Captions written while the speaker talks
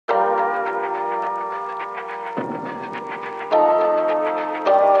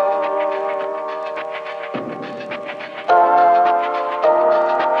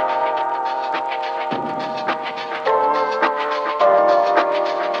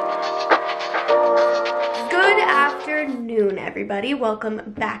everybody, welcome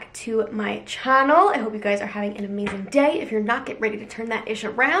back to my channel. I hope you guys are having an amazing day. If you're not, get ready to turn that ish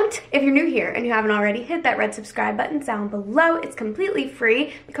around. If you're new here and you haven't already, hit that red subscribe button down below. It's completely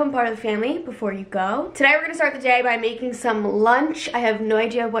free. Become part of the family before you go. Today we're gonna start the day by making some lunch. I have no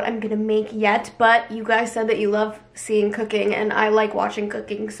idea what I'm gonna make yet, but you guys said that you love seeing cooking and I like watching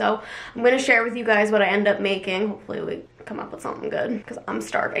cooking, so I'm gonna share with you guys what I end up making. Hopefully we come up with something good because I'm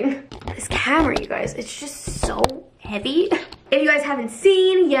starving. This camera, you guys, it's just so heavy. If you guys haven't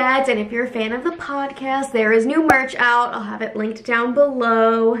seen yet, and if you're a fan of the podcast, there is new merch out. I'll have it linked down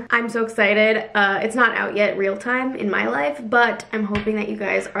below. I'm so excited. It's not out yet real time in my life, but I'm hoping that you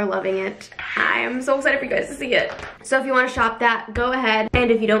guys are loving it. I am so excited for you guys to see it. So if you want to shop that, go ahead.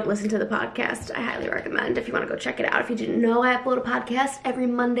 And if you don't listen to the podcast, I highly recommend if you want to go check it out. If you didn't know, I upload a podcast every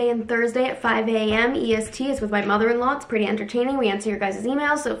Monday and Thursday at 5 a.m. EST. It's with my mother-in-law. It's pretty entertaining. We answer your guys'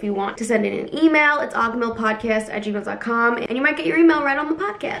 emails. So if you want to send in an email, it's ogmillpodcast@gmail.com. And you might get your email right on the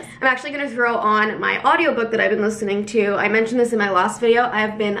podcast. I'm actually going to throw on my audiobook that I've been listening to. I mentioned this in my last video. I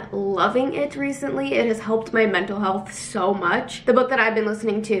have been loving it recently. It has helped my mental health so much. The book that I've been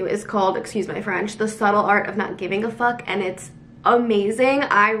listening to is called, excuse my French, The Subtle Art of Not Giving a Fuck, and it's amazing.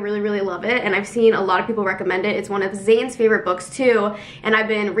 I really love it, and I've seen a lot of people recommend it. It's one of Zane's favorite books too, and I've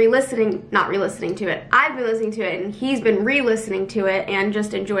been I've been listening to it, and he's been re-listening to it and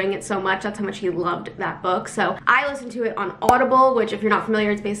just enjoying it so much. That's how much he loved that book. So I listened to it on Audible, which, if you're not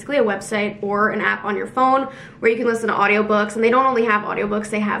familiar, it's basically a website or an app on your phone where you can listen to audiobooks. And they don't only have audiobooks,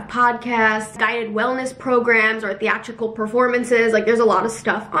 they have podcasts, guided wellness programs, or theatrical performances. Like, there's a lot of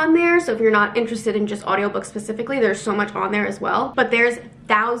stuff on there. So if you're not interested in just audiobooks specifically, there's so much on there as well. But there's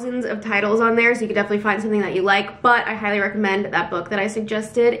thousands of titles on there, so you can definitely find something that you like. But I highly recommend that book that I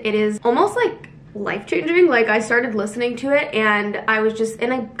suggested. It is almost like life-changing. Like, I started listening to it and I was just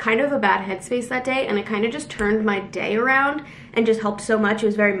in a kind of a bad headspace that day, and it kind of just turned my day around and just helped so much. It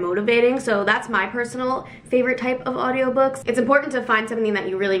was very motivating. So that's my personal favorite type of audiobooks. It's important to find something that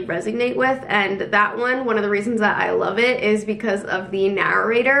you really resonate with, and that one of the reasons that I love it is because of the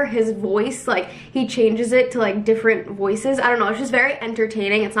narrator. His voice, like, he changes it to like different voices. I don't know, it's just very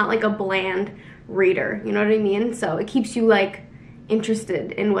entertaining. It's not like a bland reader, you know what I mean? So it keeps you like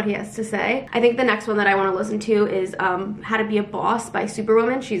interested in what he has to say. I think the next one that I want to listen to is How to Be a Boss by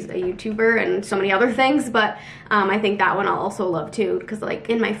Superwoman. She's a YouTuber and so many other things, but I think that one I'll also love too, because like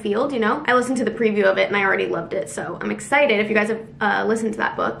in my field, you know. I listened to the preview of it and I already loved it, so I'm excited. If you guys have listened to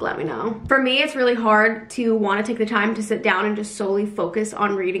that book, let me know. For me, it's really hard to want to take the time to sit down and just solely focus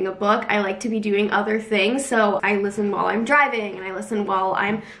on reading a book. I like to be doing other things, so I listen while I'm driving, and I listen while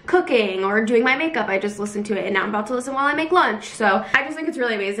I'm cooking or doing my makeup. I just listen to it, and now I'm about to listen while I make lunch. So I just think it's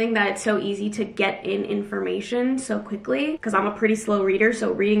really amazing that it's so easy to get in information so quickly, because I'm a pretty slow reader,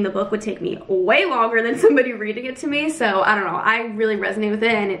 so reading the book would take me way longer than somebody reading it to me. So I don't know, I really resonate with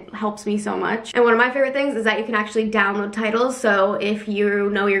it and it helps me so much. And one of my favorite things is that you can actually download titles, so if you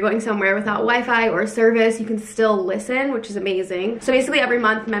know you're going somewhere without Wi-Fi or service, you can still listen, which is amazing. So basically every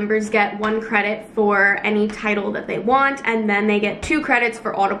month members get 1 credit for any title that they want, and then they get 2 credits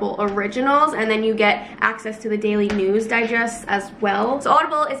for Audible originals, and then you get access to the daily news digests as well. So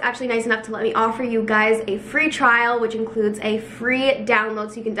Audible is actually nice enough to let me offer you guys a free trial, which includes a free download,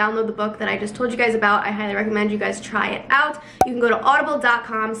 so you can download the book that I just told you guys about. I highly recommend you guys try it out. You can go to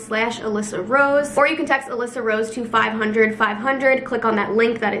audible.com/AlyssaRose, or you can text Alyssa Rose to 500-500, click on that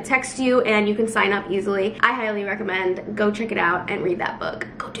link that it texts you, and you can sign up easily. I highly recommend. Go check it out and read that book.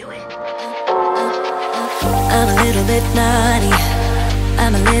 Go do it. I'm a little bit naughty,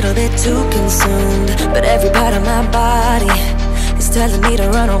 I'm a little bit too consumed, but every part of my body is telling me to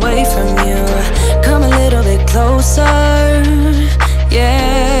run away from you. Come a little bit closer,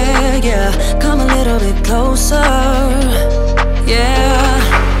 yeah, yeah. Come a little bit closer, yeah.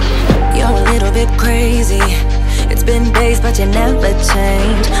 You're a little bit crazy. It's been days, but you never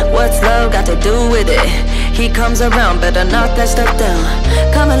change. What's love got to do with it? He comes around, better knock that stuff down.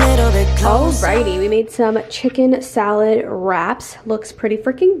 Come a little bit closer. Alrighty, we made some chicken salad wraps. Looks pretty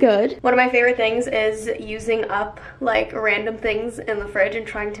freaking good. One of my favorite things is using up like random things in the fridge and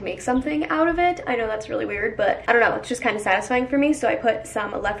trying to make something out of it. I know that's really weird, but I don't know, it's just kind of satisfying for me. So I put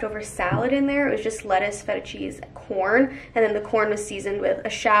some leftover salad in there. It was just lettuce, feta cheese, corn, and then the corn was seasoned with a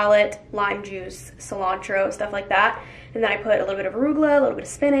shallot, lime juice, cilantro, stuff like that. And then I put a little bit of arugula, a little bit of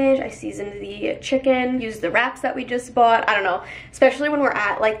spinach. I seasoned the chicken, used the wraps that we just bought. I don't know, especially when we're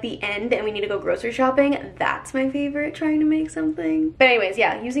at like the end and we need to go grocery shopping. That's my favorite, trying to make something. But anyways,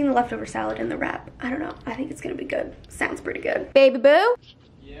 yeah, using the leftover salad in the wrap. I don't know, I think it's gonna be good. Sounds pretty good. Baby boo?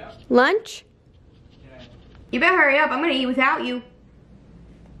 Yeah? Lunch? Yeah. You better hurry up, I'm gonna eat without you.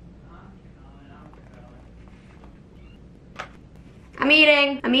 I'm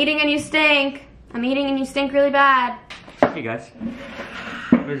eating. I'm eating and you stink. I'm eating and you stink really bad. Hey guys.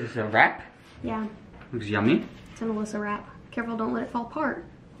 What is this, a wrap? Yeah. Looks yummy. It's an Allisa wrap. Careful, don't let it fall apart.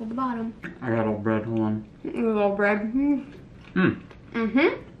 Hold the bottom. I got all bread, hold on. A little bread.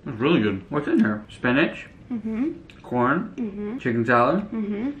 That's really good. What's in here? Spinach, corn, chicken salad.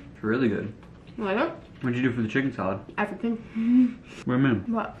 It's really good. You like it? What'd you do for the chicken salad? Everything. What do you mean?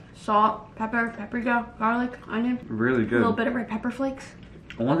 What? Salt, pepper, paprika, garlic, onion. Really A good. little bit of red pepper flakes.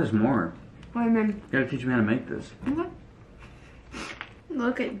 I want this more. What do you mean? You gotta teach me how to make this. Okay.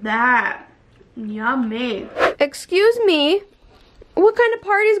 Look at that. Yummy. Excuse me. What kind of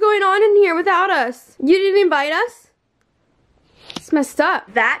party's going on in here without us? You didn't invite us? It's messed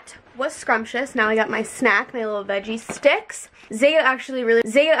up. That was scrumptious. Now I got my snack, my little veggie sticks. Zaya actually really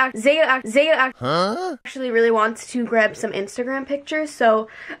wants to grab some Instagram pictures, so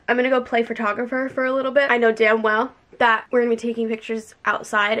I'm gonna go play photographer for a little bit. I know damn well that we're gonna be taking pictures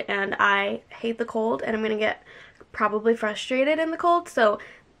outside, and I hate the cold, and I'm gonna get probably frustrated in the cold, so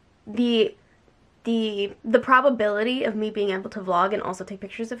the probability of me being able to vlog and also take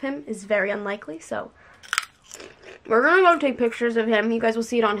pictures of him is very unlikely, so we're gonna go take pictures of him. You guys will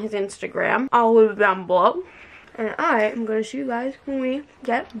see it on his Instagram. I'll leave it down below. And I am gonna see you guys when we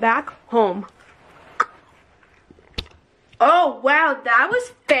get back home. Oh, wow, that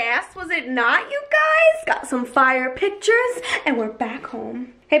was fast, was it not, you guys? Got some fire pictures, and we're back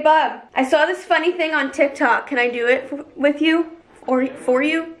home. Hey, Bob, I saw this funny thing on TikTok. Can I do it with you? Or for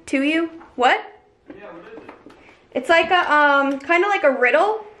you? To you? What? Yeah, what is it? It's like a, kind of like a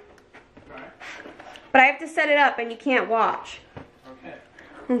riddle. Okay. But I have to set it up, and you can't watch. Okay.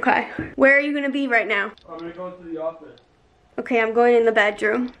 Okay. Where are you gonna be right now? I'm gonna go into the office. Okay, I'm going in the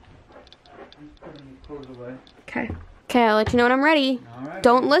bedroom. Just putting the clothes away. Okay. Okay, I'll let you know when I'm ready. All right.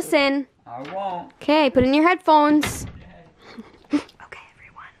 Don't listen. I won't. Okay, put in your headphones. Okay,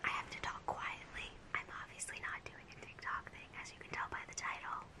 everyone, I have to talk quietly. I'm obviously not doing a TikTok thing, as you can tell by the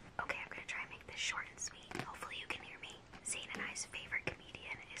title. Okay, I'm gonna try and make this short and sweet. Hopefully you can hear me. Zane and I's favorite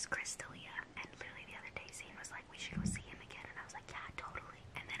comedian is Chris D'Elia, and literally the other day Zane was like, we should go see him again, and I was like, yeah, totally.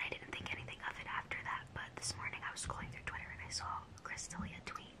 And then I didn't think anything of it after that, but this morning I was scrolling through Twitter and I saw Chris D'Elia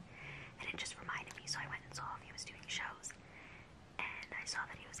tweet, and it just reminded me, so I went and saw if he was doing shows, and I saw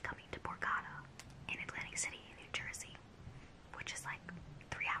that he was coming to Borgata in Atlantic City, New Jersey, which is like a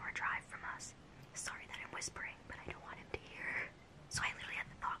 3-hour drive from us. Sorry that I'm whispering, but I don't want him to hear. So I literally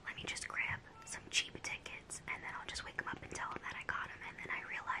had the thought, let me just grab some cheap tickets, and then I'll just wake him up and tell him that I got him, and then I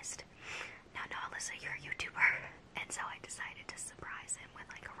realized, no, Allisa, you're a YouTuber. And so I decided to surprise him with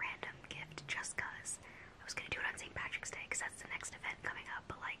like a random gift just cause. I was gonna do it on St. Patrick's Day because that's the next event coming up,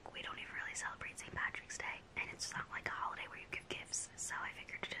 but like we don't even really celebrate St. Patrick's Day, and it's not like a holiday where you give gifts, so I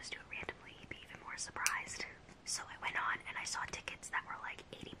figured to just do it randomly, he'd be even more surprised. So I went on and I saw tickets that were like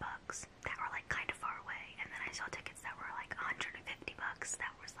 80 bucks that were like kind of far away, and then I saw tickets that were like 150 bucks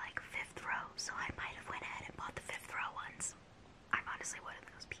that was like 5th row, so I might have went ahead and bought the 5th row ones. I'm honestly one of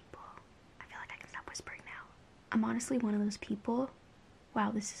those people. I feel like I can stop whispering now. I'm honestly one of those people.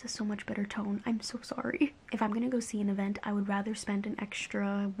 Wow, this is a so much better tone. I'm so sorry. If I'm gonna go see an event, I would rather spend an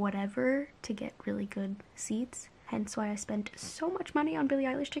extra whatever to get really good seats. Hence why I spent so much money on Billie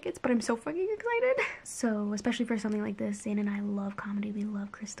Eilish tickets, but I'm so fucking excited. So, especially for something like this, Zane and I love comedy, we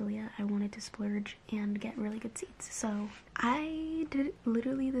love Chris D'Elia. I wanted to splurge and get really good seats. So, I did it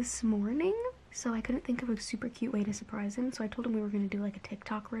literally this morning. So I couldn't think of a super cute way to surprise him, so I told him we were gonna do like a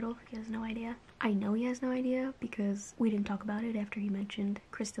TikTok riddle. He has no idea. I know he has no idea because we didn't talk about it after he mentioned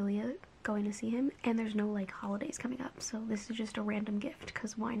Chris D'Elia going to see him, and there's no like holidays coming up, so this is just a random gift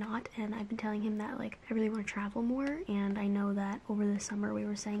because why not? And I've been telling him that like I really want to travel more, and I know that over the summer we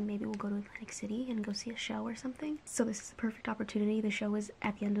were saying maybe we'll go to Atlantic City and go see a show or something, so this is the perfect opportunity. The show is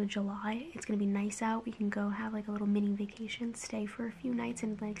at the end of July. It's gonna be nice out. We can go have like a little mini vacation, stay for a few nights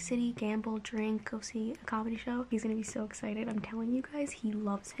in Atlantic City, gamble, drink, go see a comedy show. He's gonna be so excited. I'm telling you guys, he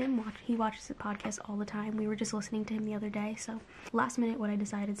loves him. He watches the podcast all the time. We were just listening to him the other day, so last minute what I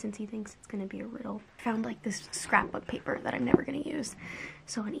decided, since he thinks it's gonna be a riddle, I found like this scrapbook paper that I'm never gonna use,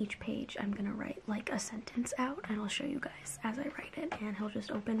 so on each page I'm gonna write like a sentence out, and I'll show you guys as I write it, and he'll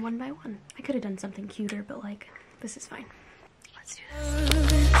just open one by one. I could have done something cuter, but like this is fine. Let's do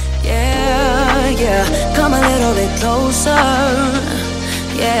this. Yeah, come a little bit closer.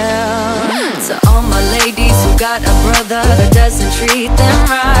 Yeah, to all my ladies who got a brother that doesn't treat them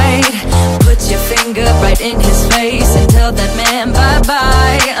right, put your finger right in his face and tell that man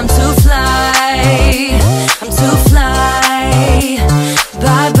bye-bye. I'm too fly, I'm too fly.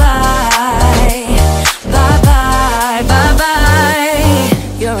 Bye-bye, bye-bye,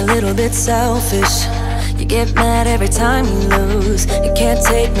 bye-bye. You're a little bit selfish. You get mad every time you lose. You can't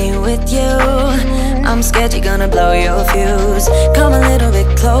take me with you. I'm scared you're gonna blow your fuse. Come a little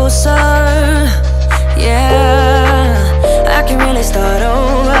bit closer. Yeah, I can really start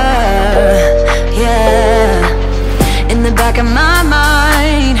over. Yeah, in the back of my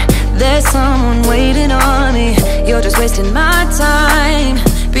mind, there's someone waiting on me. You're just wasting my time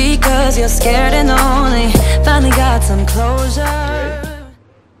because you're scared and lonely. Finally got some closure.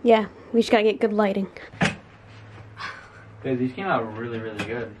 Yeah, we just gotta get good lighting. Dude, these came out really, really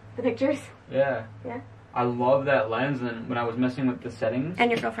good. The pictures? Yeah. Yeah. I love that lens, and when I was messing with the settings.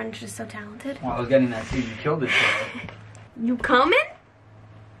 And your girlfriend's just so talented. Well, I was getting that too. You killed it today. You coming?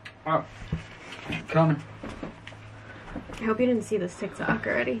 Oh, coming. I hope you didn't see this TikTok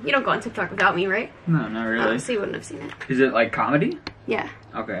already. You don't go on TikTok without me, right? No, not really. So you wouldn't have seen it. Is it like comedy? Yeah.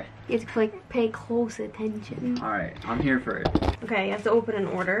 Okay. You have to like pay close attention. Alright, I'm here for it. Okay, you have to open an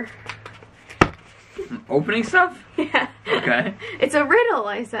order. Opening stuff? Yeah. Okay. It's a riddle,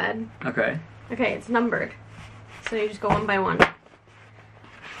 I said. Okay. Okay, it's numbered. So you just go one by one.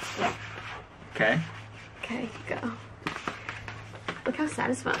 Okay. Okay, go. Look how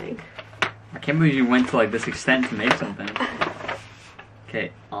satisfying. I can't believe you went to like this extent to make something.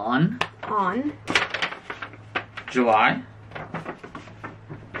 Okay, on On. July.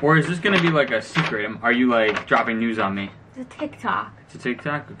 Or is this gonna be like a secret? Are you like dropping news on me? It's a TikTok. It's a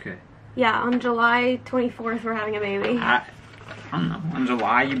TikTok? Okay. Yeah, on July 24th we're having a baby. I don't know. In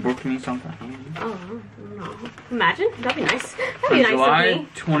July you booked me something. Oh, no. Imagine? That'd be nice. That'd On be nice July of me.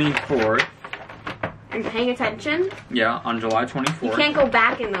 24th. Are you paying attention? Yeah, on July 24th. You can't go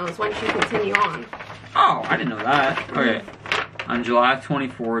back in those once you continue on. Oh, I didn't know that. Okay. On July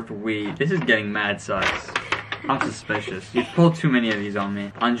 24th, this is getting mad sus. I'm suspicious. You pulled too many of these on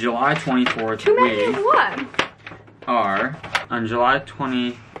me. On July 24th, Too many of what? are, on July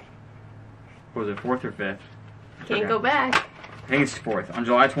 20, what was it, 4th or 5th? Can't go back. I think it's 4th. On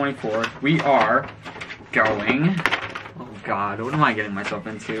July 24th, we are going, oh God, what am I getting myself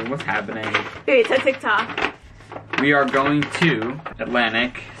into? What's happening? Wait, it's a TikTok. We are going to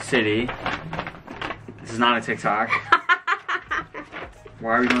Atlantic City. This is not a TikTok.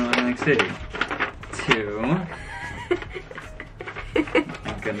 Why are we going to Atlantic City? To, oh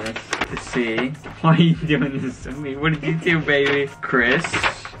my goodness, to see. Why are you doing this to me? What did you do, baby? Chris.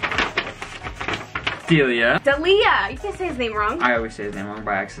 Delia. Dalia! You can't say his name wrong. I always say his name wrong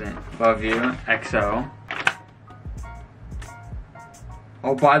by accident. Love you. XO.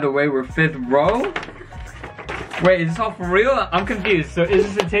 Oh, by the way, we're 5th row? Wait, is this all for real? I'm confused. So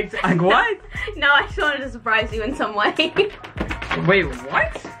is this a TikTok? Like, what? No, I just wanted to surprise you in some way. Wait,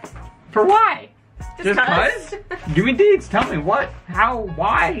 what? For why? Just 'cause? Give me deeds. Tell me what, how,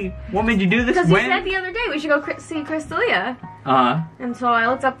 why? What made you do this? Because he when? said the other day we should go see Chris D'Elia. And so I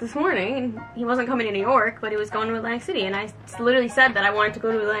looked up this morning, and he wasn't coming to New York, but he was going to Atlantic City, and I literally said that I wanted to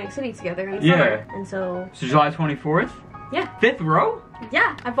go to Atlantic City together in the summer. And so... So July 24th? Yeah. 5th row?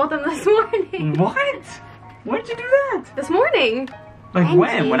 Yeah, I bought them this morning. What? When did you do that? This morning. Like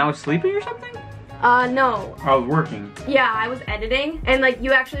when? When I was sleeping or something? No. I was working. Yeah, I was editing, and like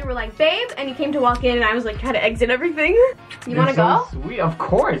you actually were like, babe, and you came to walk in, and I was like, trying to exit everything. You want to go? Sweet, of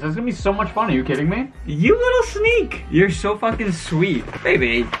course. That's gonna be so much fun. Are you kidding me? You little sneak. You're so fucking sweet,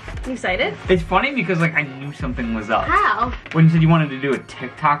 baby. You excited? It's funny because like I knew something was up. How? When you said you wanted to do a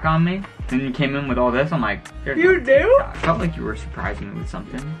TikTok on me, then you came in with all this. I'm like, you do? I felt like you were surprising me with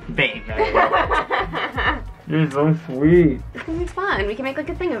something, babe. You're so sweet. It's gonna be fun. We can make like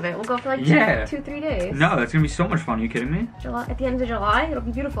a thing of it. We'll go for like 2-3 days. No, that's gonna be so much fun. Are you kidding me? July, at the end of July, it'll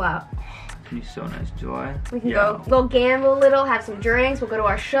be beautiful out. It's gonna be so nice, July. We can go gamble a little, have some drinks. We'll go to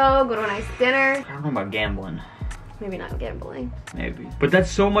our show, go to a nice dinner. I don't know about gambling. Maybe not gambling. Maybe. But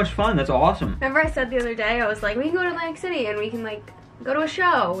that's so much fun. That's awesome. Remember I said the other day, I was like, we can go to Atlantic City and we can like go to a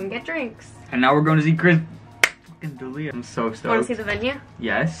show and get drinks. And now we're going to see Chris fucking D'Elia. I'm so stoked. Want to see the venue?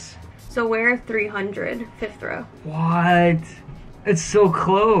 Yes. So we're 300, 5th row. What? It's so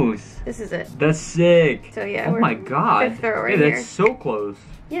close. This is it. That's sick. So yeah, oh my God. 5th row right hey, here. that's so close.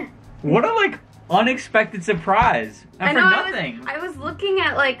 Yeah. What a like unexpected surprise. And for nothing. I was looking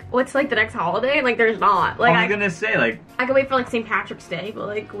at like what's like the next holiday, and like there's not. Like I was gonna say like I could wait for like St. Patrick's Day, but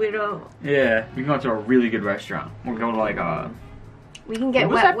like we don't. Yeah, we can go to a really good restaurant. We'll go to like we can get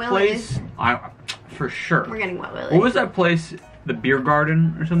what was Wet that Willie's. place? For sure. We're getting Wet Willie's. What was that place? The beer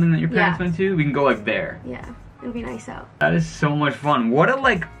garden or something that your parents Yeah. went to? We can go like there. Yeah, it'll be nice out. That is so much fun. What a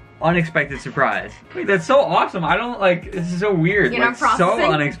like unexpected surprise. Wait, that's so awesome. I don't like, this is so weird. You're not processing?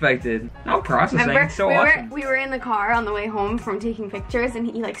 So unexpected. Not processing, Remember, it's so awesome. we were in the car on the way home from taking pictures, and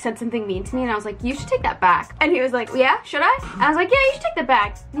he like said something mean to me, and I was like, you should take that back. And he was like, yeah, should I? And I was like, yeah, you should take that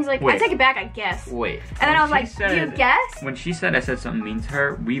back. And he's like, I take it back, I guess. Wait. And then I was like, do you guess? When she said I said something mean to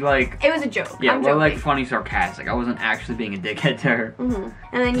her, we like... It was a joke. Yeah, I'm we're joking. like funny sarcastic. I wasn't actually being a dickhead to her. And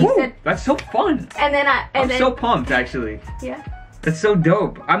then you said... That's so fun. And then I'm so pumped, actually. Yeah. That's so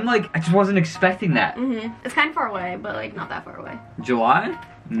dope. I'm like, I just wasn't expecting that. It's kind of far away, but like not that far away. July?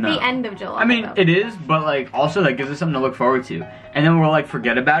 No. The end of July. I mean, it is, but like also that gives us something to look forward to. And then we'll like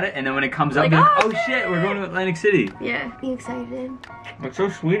forget about it, and then when it comes up, like, we're like, oh shit, we're going to Atlantic City. Yeah. You excited? That's so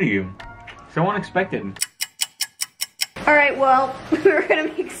sweet of you. So unexpected. Alright, well, we're gonna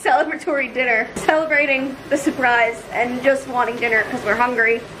make celebratory dinner. Celebrating the surprise and just wanting dinner because we're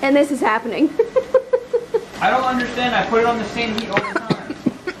hungry. And this is happening. I don't understand. I put it on the same heat all the time.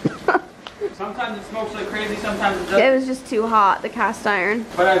 Sometimes it smokes like crazy, sometimes it doesn't. It was just too hot, the cast iron.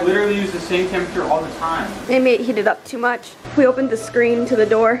 But I literally use the same temperature all the time. It made it heated up too much. We opened the screen to the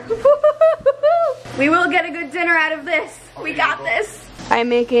door. We will get a good dinner out of this. We got this. I'm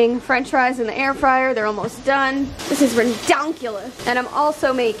making french fries in the air fryer. They're almost done. This is redonkulous. And I'm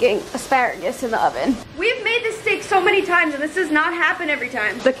also making asparagus in the oven. We've made this steak so many times and this does not happen every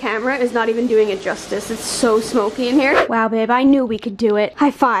time. The camera is not even doing it justice. It's so smoky in here. Wow, babe, I knew we could do it.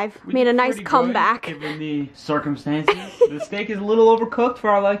 High five. Made a nice comeback. Given the circumstances. The steak is a little overcooked for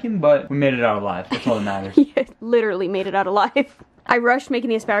our liking, but we made it out alive. That's all that matters. Yeah, literally made it out alive. I rushed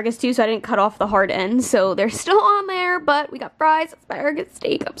making the asparagus too, so I didn't cut off the hard ends, so they're still on there, but we got fries, asparagus,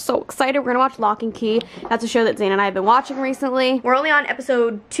 steak. I'm so excited. We're gonna watch Lock and Key. That's a show that Zane and I have been watching recently. We're only on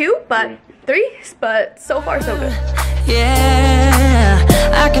episode 2, but 3, but so far so good. Yeah,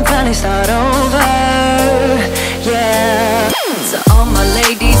 I can finally start over. Yeah. So all my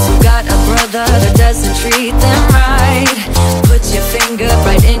ladies who got a brother that doesn't treat them right, put your finger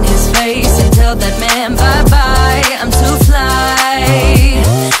right in his face and tell that man bye-bye. I'm too fly,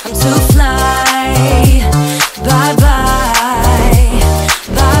 I'm too fly. Bye-bye,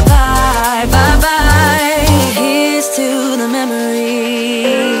 bye-bye, bye-bye. Here's to the memories.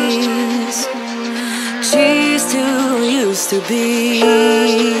 Cheers to who used to be.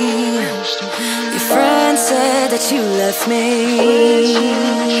 Your friend said that you left me.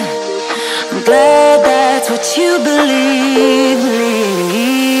 I'm glad that's what you believe.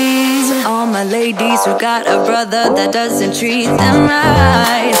 All my ladies who got a brother that doesn't treat them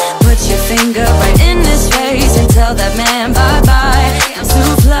right, put your finger right in his face and tell that man bye-bye. I'm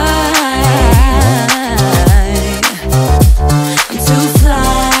too fly, I'm too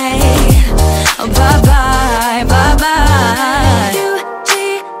fly. Oh, bye-bye, bye-bye.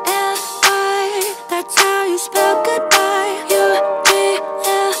 U-G-L-I, that's how you spell goodbye. U-G-L-I.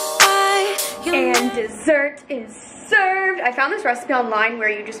 And dessert is served. I found this recipe online where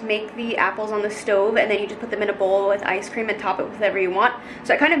you just make the apples on the stove and then you just put them in a bowl with ice cream and top it with whatever you want.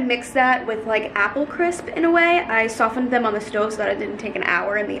 So I kind of mixed that with like apple crisp in a way. I softened them on the stove so that it didn't take an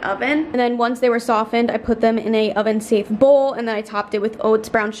hour in the oven. And then once they were softened, I put them in a oven safe bowl and then I topped it with oats,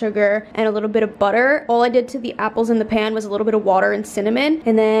 brown sugar, and a little bit of butter. All I did to the apples in the pan was a little bit of water and cinnamon.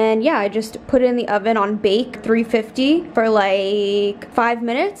 And then yeah, I just put it in the oven on bake 350 for like 5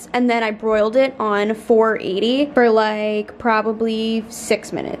 minutes. And then I broiled it on 480 for like probably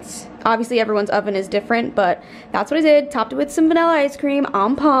 6 minutes. Obviously everyone's oven is different, but that's what I did. Topped it with some vanilla ice cream.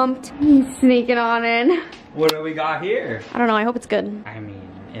 I'm pumped. He's sneaking on in. What do we got here? I don't know, I hope it's good. I mean,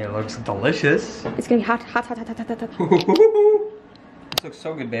 it looks delicious. It's gonna be hot, hot, hot, hot, hot, hot, hot. This looks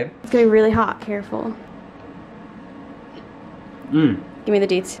so good, babe. It's gonna be really hot, careful. Give me the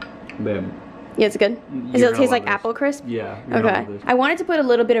deets. Babe. Yeah, it's good. Does it taste like apple crisp? Yeah. Okay. I wanted to put a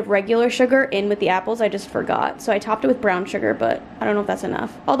little bit of regular sugar in with the apples. I just forgot. So I topped it with brown sugar, but I don't know if that's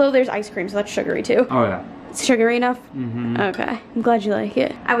enough. Although there's ice cream, so that's sugary too. Oh, yeah. It's sugary enough? Okay. I'm glad you like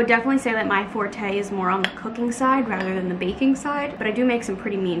it. I would definitely say that my forte is more on the cooking side rather than the baking side. But I do make some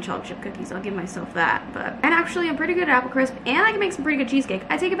pretty mean chocolate chip cookies. I'll give myself that. And actually, I'm pretty good at apple crisp. And I can make some pretty good cheesecake.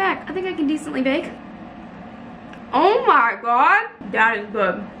 I take it back. I think I can decently bake. Oh my god. That is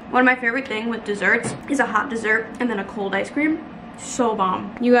good. One of my favorite things with desserts is a hot dessert and then a cold ice cream. So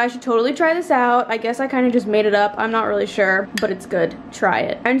bomb. You guys should totally try this out. I guess I kind of just made it up. I'm not really sure, but it's good. Try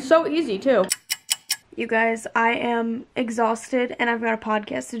it. And so easy too. You guys, I am exhausted and I've got a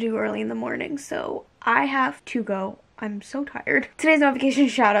podcast to do early in the morning, so I have to go. I'm so tired. Today's notification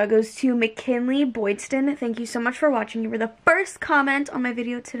shout out goes to McKinley Boydston. Thank you so much for watching. You were the first comment on my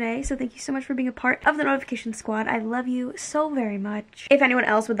video today, so thank you so much for being a part of the notification squad. I love you so very much. If anyone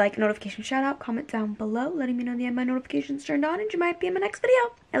else would like a notification shout out, comment down below letting me know they have my notifications turned on and you might be in my next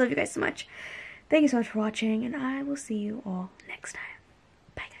video. I love you guys so much. Thank you so much for watching, and I will see you all next time.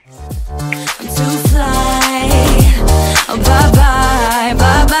 Bye guys. I'm too fly.